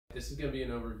This is going to be an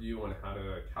overview on how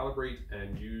to calibrate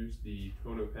and use the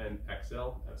TONO-PEN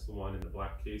XL. That's the one in the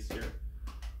black case here.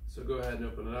 So go ahead and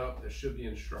open it up. There should be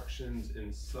instructions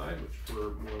inside, which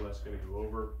we're more or less going to go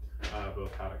over,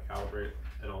 both how to calibrate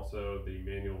and also the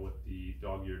manual with the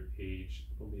dog-eared page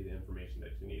will be the information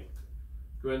that you need.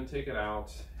 Go ahead and take it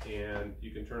out, and you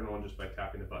can turn it on just by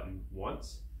tapping the button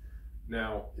once.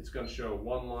 Now it's going to show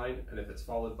one line, and if it's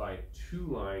followed by two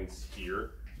lines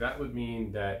here, that would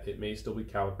mean that it may still be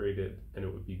calibrated and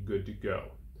it would be good to go.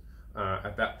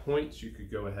 At that point, you could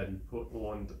go ahead and put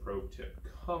on the probe tip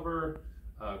cover.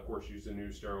 Of course, use a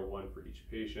new sterile one for each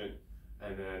patient.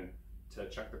 And then to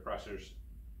check the pressures,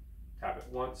 tap it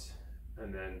once.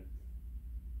 And then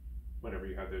whenever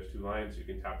you have those two lines, you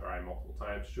can tap the eye multiple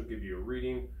times. She'll give you a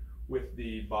reading with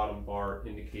the bottom bar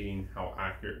indicating how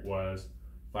accurate it was.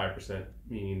 5%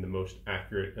 meaning the most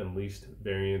accurate and least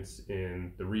variance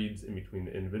in the reads in between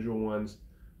the individual ones,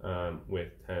 with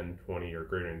 10, 20, or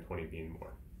greater than 20 being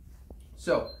more.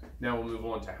 So now we'll move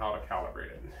on to how to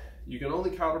calibrate it. You can only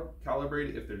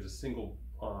calibrate it if there's a single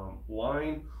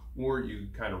line, or you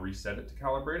kind of reset it to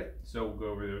calibrate it. So we'll go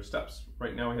over those steps.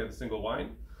 Right now we have a single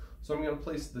line. So I'm going to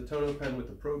place the TONO-PEN with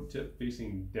the probe tip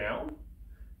facing down,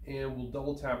 and we'll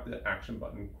double tap the action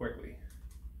button quickly.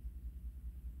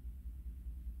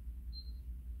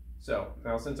 So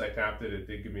now since I tapped it, it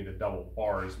did give me the double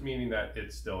bars, meaning that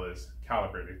it still is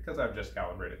calibrated because I've just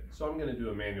calibrated. So I'm going to do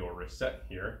a manual reset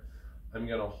here. I'm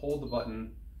going to hold the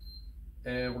button,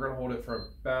 and we're going to hold it for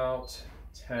about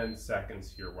 10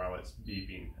 seconds here while it's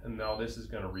beeping. And now this is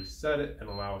going to reset it and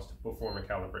allow us to perform a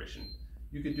calibration.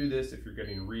 You could do this if you're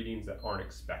getting readings that aren't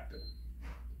expected.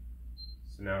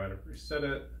 So now that I've reset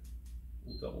it,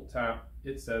 we'll double tap.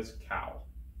 It says cal.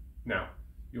 Now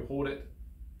you hold it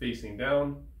facing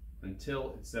down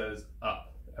until it says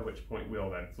up, at which point we'll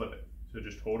then flip it. So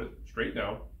just hold it straight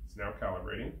down. It's now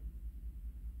calibrating.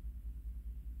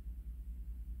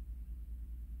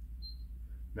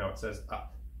 Now it says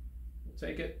up. We'll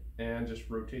take it and just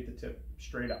rotate the tip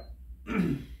straight up.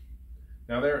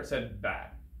 Now there it said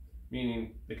bad,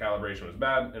 meaning the calibration was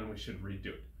bad and we should redo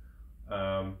it.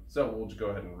 So we'll just go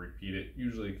ahead and repeat it.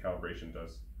 Usually calibration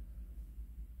does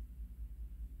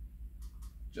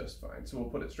just fine. So we'll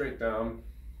put it straight down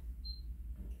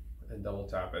and double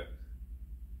tap it.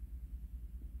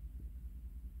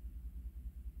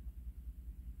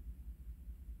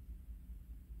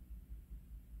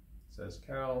 It says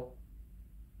cal.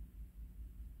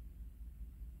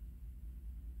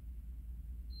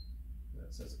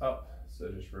 That says up,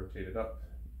 so just rotate it up,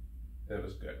 and it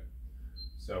was good.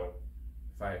 So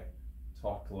if I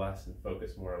talked less and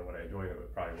focus more on what I'm doing, it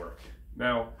would probably work.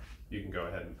 Now you can go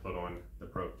ahead and put on the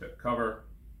probe tip cover,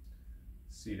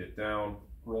 seat it down,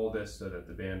 roll this so that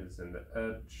the band is in the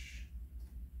edge.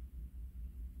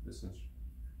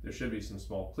 There should be some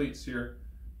small pleats here.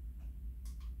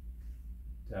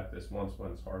 Tap this once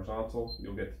when it's horizontal.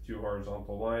 You'll get the two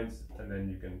horizontal lines, and then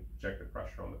you can check the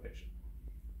pressure on the patient.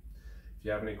 If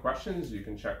you have any questions, you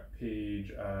can check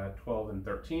page 12 and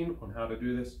 13 on how to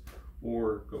do this,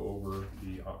 or go over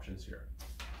the options here.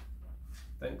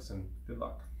 Thanks and good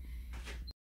luck.